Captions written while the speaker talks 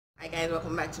Hi guys,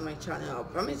 welcome back to my channel. I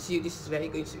promise you this is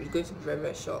going to be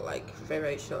very short, like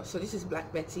very short. So this is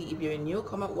Black Betty. If you're a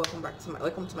newcomer, welcome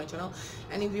to my channel,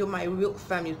 and if you're my real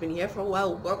fan, you've been here for a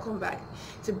while, welcome back.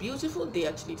 It's a beautiful day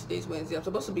actually. Today's Wednesday. I'm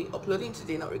supposed to be uploading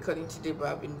today, not recording today, but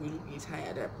I've been really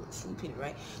tired. I've been sleeping,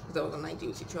 right, because I was on night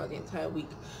duty throughout the entire week.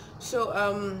 So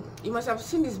you must have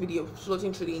seen this video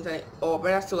floating through the internet, or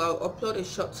better still, I'll upload a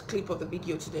short clip of the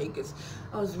video today because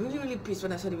I was really pissed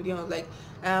when I saw the video. I was like,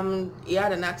 he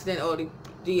had an accident, or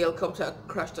the helicopter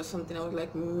crashed or something. I was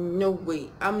like, no way,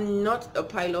 I'm not a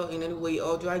pilot in any way,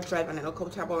 or do I drive an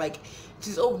helicopter? But like, it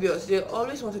is obvious they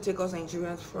always want to take us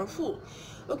Nigerians for a fool.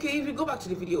 Okay, if you go back to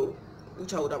the video,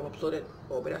 which I would have uploaded,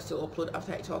 or better still upload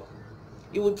after I talk,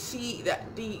 you would see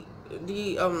that the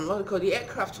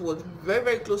aircraft was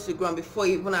very close to the ground before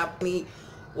it even had any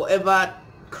whatever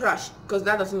crash, because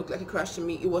that doesn't look like a crash to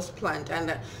me. It was planned.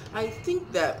 And I think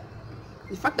that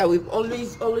the fact that we've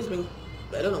always been,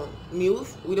 I don't know,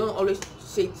 mules, we don't always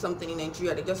say something in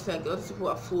Nigeria. They just like, other people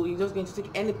are fool, you're just going to take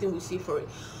anything we see for it.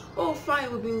 Oh fine,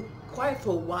 we've been quiet for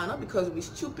a while, not because we're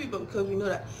stupid, but because we know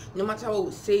that no matter what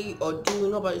we say or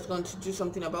do, nobody's going to do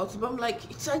something about it. But I'm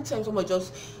like, it's high time someone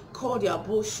just call their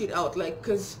bullshit out, like,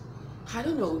 because I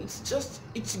don't know,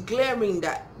 it's glaring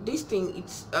that this thing,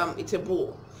 it's a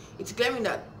bull. It's glaring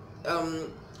that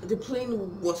the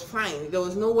plane was fine. There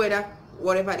was no weather,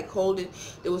 whatever they called it.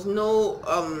 There was no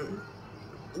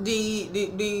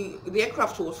the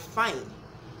aircraft was fine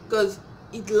because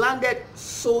it landed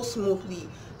so smoothly,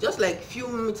 just like few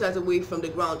meters away from the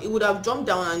ground. It would have jumped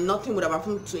down and nothing would have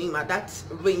happened to him at that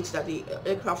range that the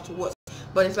aircraft was.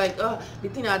 But it's like, the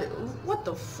thing had, what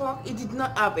the fuck? It did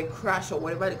not have a crash or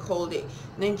whatever they called it.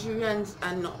 Nigerians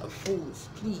are not fools,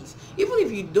 please. Even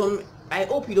if you don't, I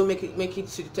hope you don't make it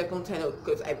to the second tunnel,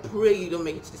 because I pray you don't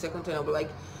make it to the second tunnel. But like,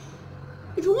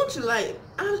 if you want to lie,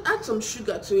 add some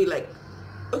sugar to it. Like,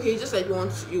 okay, just like you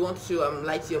want to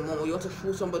lie to your mom, or you want to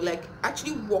fool somebody, like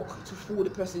actually walk to fool the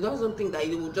person. Don't think that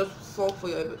you will just fall for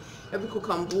your every cook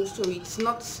and bull story. It's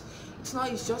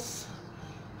just,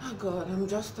 oh god, I'm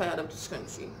just tired of this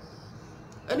country.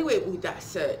 Anyway, with that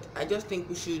said, I just think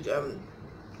we should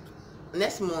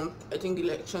next month, I think the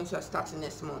elections are starting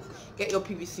next month. Get your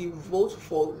PVC, vote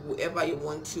for whoever you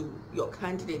want to, your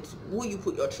candidate, who you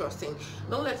put your trust in.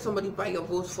 Don't let somebody buy your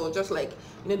vote for, just like,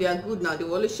 you know, they are good now, they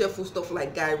will always share food stuff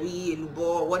like gari,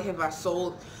 elubo, whatever,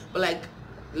 salt, but like,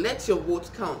 let your vote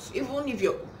count. Even if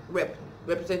your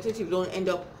representative don't end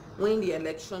up winning the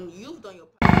election, you've done your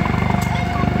part.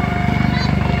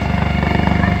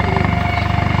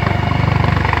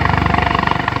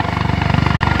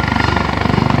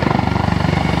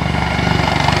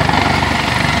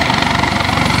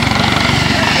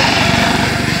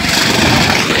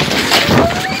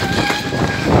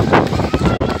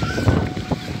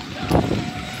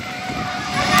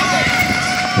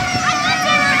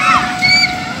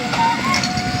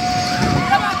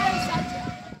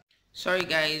 Sorry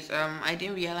guys, I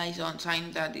didn't realize on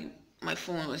time that my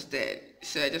phone was dead,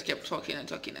 so I just kept talking.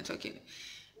 It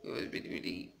was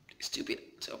really stupid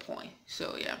to a point.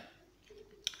 So yeah,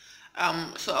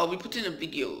 so I'll be putting a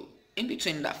video in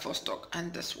between that first talk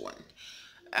and this one,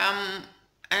 and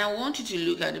I want you to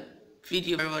look at the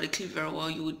video very well, the clip very well.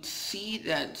 You would see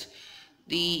that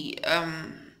the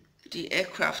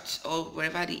aircraft, or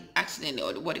whatever the accident,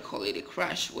 or what they call it, the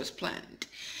crash, was planned,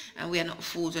 and we are not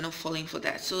fools. We're not falling for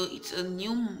that. So it's a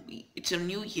new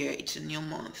year, it's a new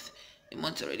month. The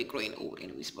month's already growing old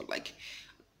anyways, but like,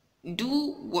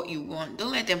 do what you want.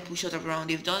 Don't let them push us around.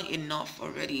 They've done enough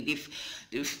already.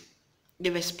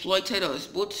 They've exploited us,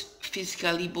 both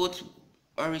physically, both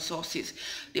our resources.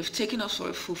 They've taken us for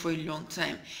a fool for a long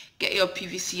time. Get your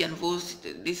PVC and vote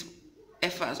these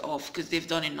efforts off, because they've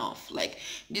done enough. Like,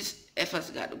 these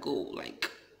efforts gotta go,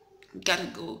 gotta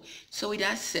go. So with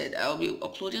that said, I'll be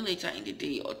uploading later in the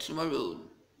day or tomorrow.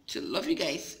 So love you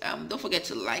guys. Don't forget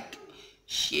to like,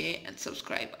 share and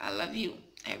subscribe. I love you.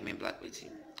 I remain Black Betty.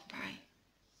 Bye.